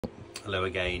Hello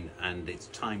again, and it's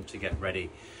time to get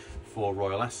ready for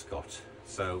Royal Ascot.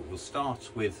 So we'll start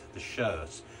with the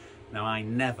shirt. Now, I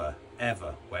never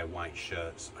ever wear white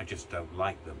shirts. I just don't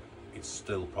like them. It's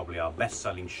still probably our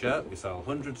best-selling shirt. We sell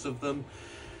hundreds of them,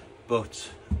 but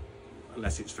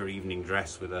unless it's for evening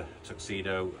dress with a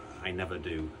tuxedo, I never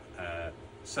do.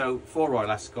 So for Royal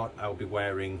Ascot, I'll be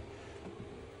wearing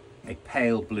a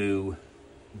pale blue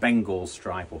Bengal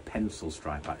stripe, or pencil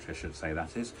stripe actually I should say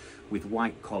that is, with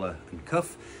white collar and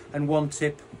cuff. And one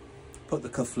tip, put the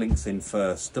cuff links in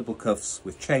first. Double cuffs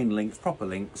with chain links, proper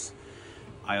links.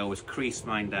 I always crease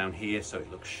mine down here so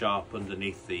it looks sharp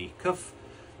underneath the cuff,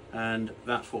 and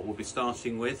that's what we'll be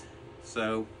starting with.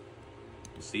 So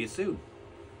we'll see you soon.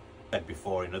 Said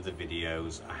before in other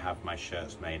videos, I have my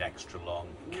shirts made extra long.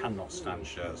 Cannot stand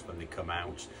shirts when they come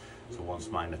out, so once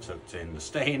mine are tucked in, they're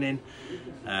staying in.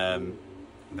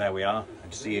 There we are.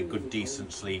 I see a good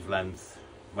decent sleeve length.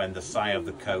 When the side of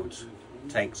the coat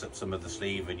takes up some of the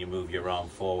sleeve and you move your arm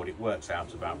forward, it works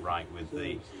out about right with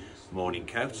the morning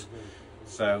coat.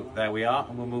 So there we are,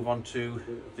 and we'll move on to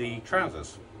the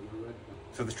trousers.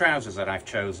 So the trousers that I've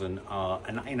chosen are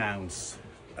a 9-ounce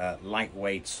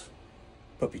lightweight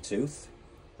puppy tooth.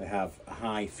 They have a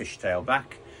high fishtail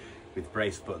back with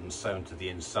brace buttons sewn to the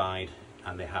inside,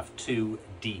 and they have 2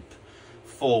 deep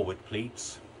forward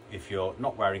pleats. If you're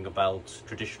not wearing a belt,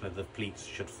 traditionally the pleats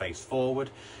should face forward,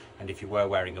 and if you were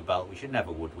wearing a belt, which you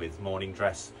never would with morning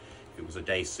dress, if it was a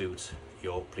day suit,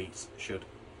 your pleats should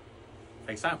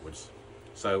face outwards.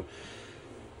 So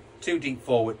 2 deep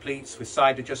forward pleats with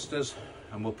side adjusters,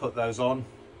 and we'll put those on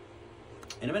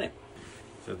in a minute.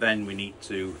 So then we need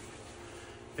to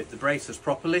fit the braces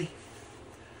properly.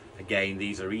 Again,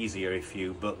 these are easier if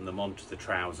you button them onto the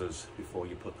trousers before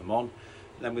you put them on.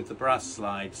 And then with the brass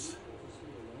slides,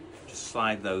 just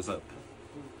slide those up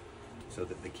so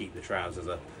that they keep the trousers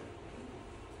up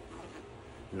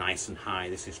nice and high.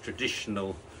 This is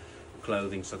traditional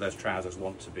clothing, so those trousers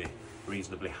want to be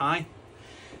reasonably high.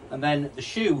 And then the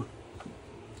shoe,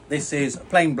 this is a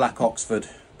plain black Oxford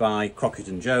by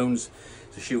Crockett & Jones.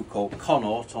 It's a shoe called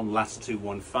Connaught on Last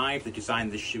 215. They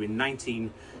designed this shoe in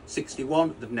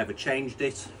 1961. They've never changed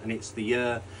it, and it's the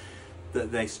year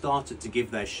that they started to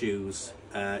give their shoes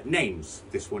names.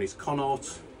 This one is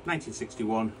Connaught,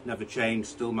 1961, never changed,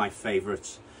 still my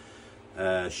favourite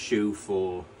shoe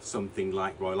for something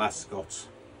like Royal Ascot.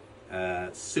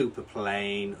 Super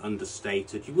plain,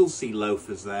 understated. You will see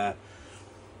loafers there.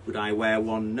 Would I wear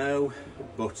one? No,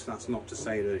 but that's not to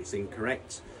say that it's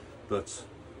incorrect. But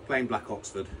plain black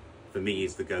Oxford for me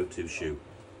is the go-to shoe.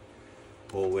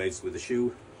 Always with the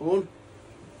shoe on.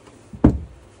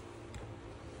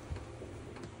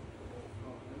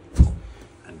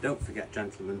 And don't forget,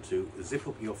 gentlemen, to zip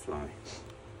up your fly.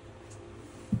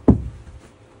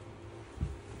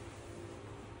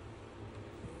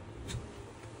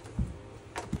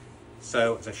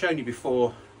 So, as I've shown you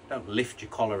before, don't lift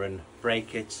your collar and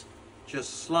break it.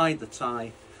 Just slide the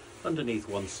tie underneath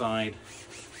one side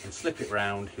and slip it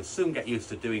round. You'll soon get used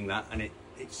to doing that, and it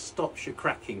stops you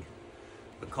cracking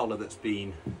the collar that's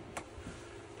been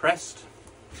pressed.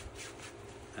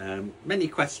 Many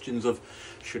questions of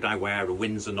should I wear a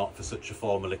Windsor knot for such a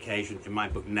formal occasion? In my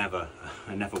book, never.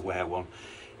 I never wear one.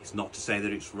 It's not to say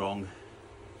that it's wrong.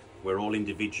 We're all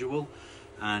individual,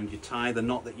 and you tie the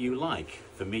knot that you like.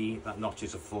 For me, that knot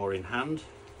is a 4 in hand.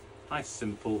 Nice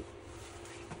simple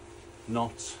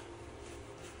knot.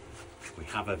 We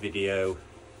have a video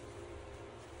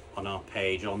on our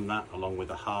page on that, along with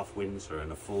a half Windsor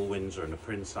and a full Windsor and a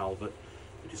Prince Albert.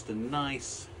 Just a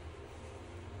nice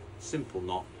simple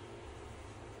knot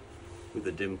with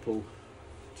a dimple.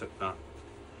 Tuck that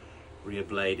rear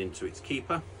blade into its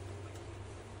keeper,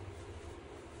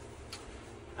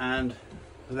 and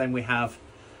then we have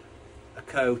a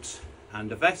coat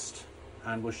and a vest,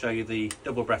 and we'll show you the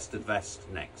double-breasted vest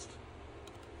next.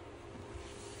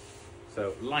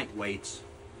 So lightweight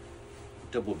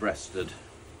double-breasted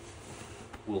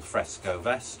wool fresco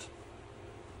vest.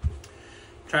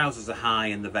 Trousers are high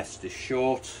and the vest is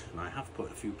short, and I have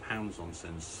put a few pounds on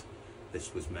since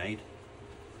this was made.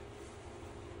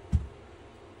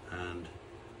 And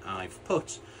I've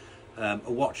put a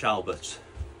watch Albert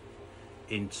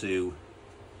into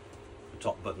the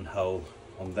top buttonhole.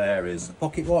 On there is a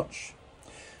pocket watch,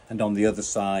 and on the other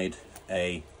side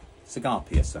a cigar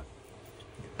piercer.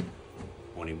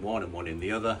 One in one and one in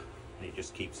the other, and it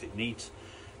just keeps it neat.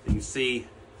 You can see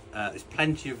there's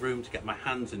plenty of room to get my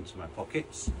hands into my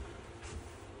pockets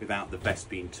without the vest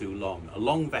being too long. A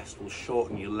long vest will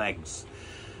shorten your legs,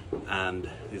 and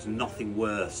there's nothing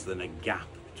worse than a gap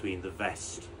between the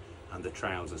vest and the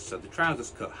trousers. So the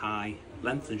trousers cut high,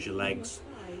 lengthens your legs,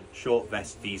 Short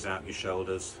vest, V's out your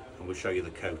shoulders, and we'll show you the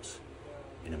coat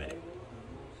in a minute.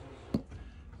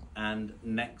 And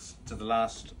next to the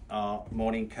last, our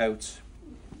morning coat.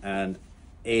 And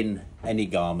in any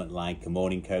garment like a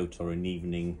morning coat or an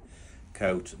evening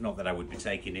coat, not that I would be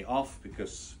taking it off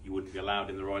because you wouldn't be allowed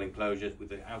in the Royal Enclosure with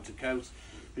the outer coat,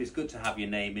 but it's good to have your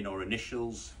name in or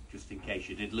initials just in case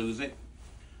you did lose it.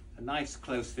 A nice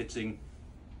close-fitting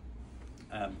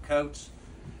coat,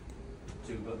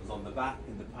 2 buttons on the back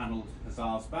and the panelled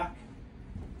hussar's back,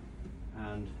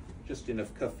 and just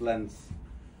enough cuff length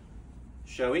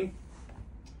showing,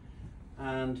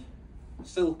 and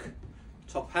silk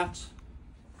top hat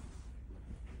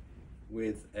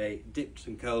with a dipped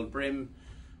and curled brim,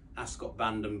 Ascot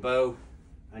band and bow,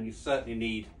 and you certainly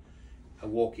need a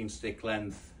walking stick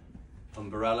length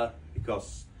umbrella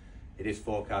because it is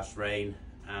forecast rain,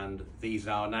 and these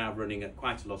are now running at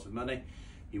quite a lot of money.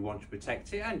 You want to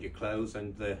protect it and your clothes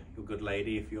and your good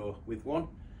lady if you're with one.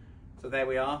 So there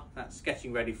we are, that's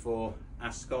getting ready for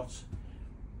Ascot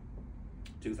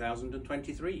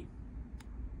 2023.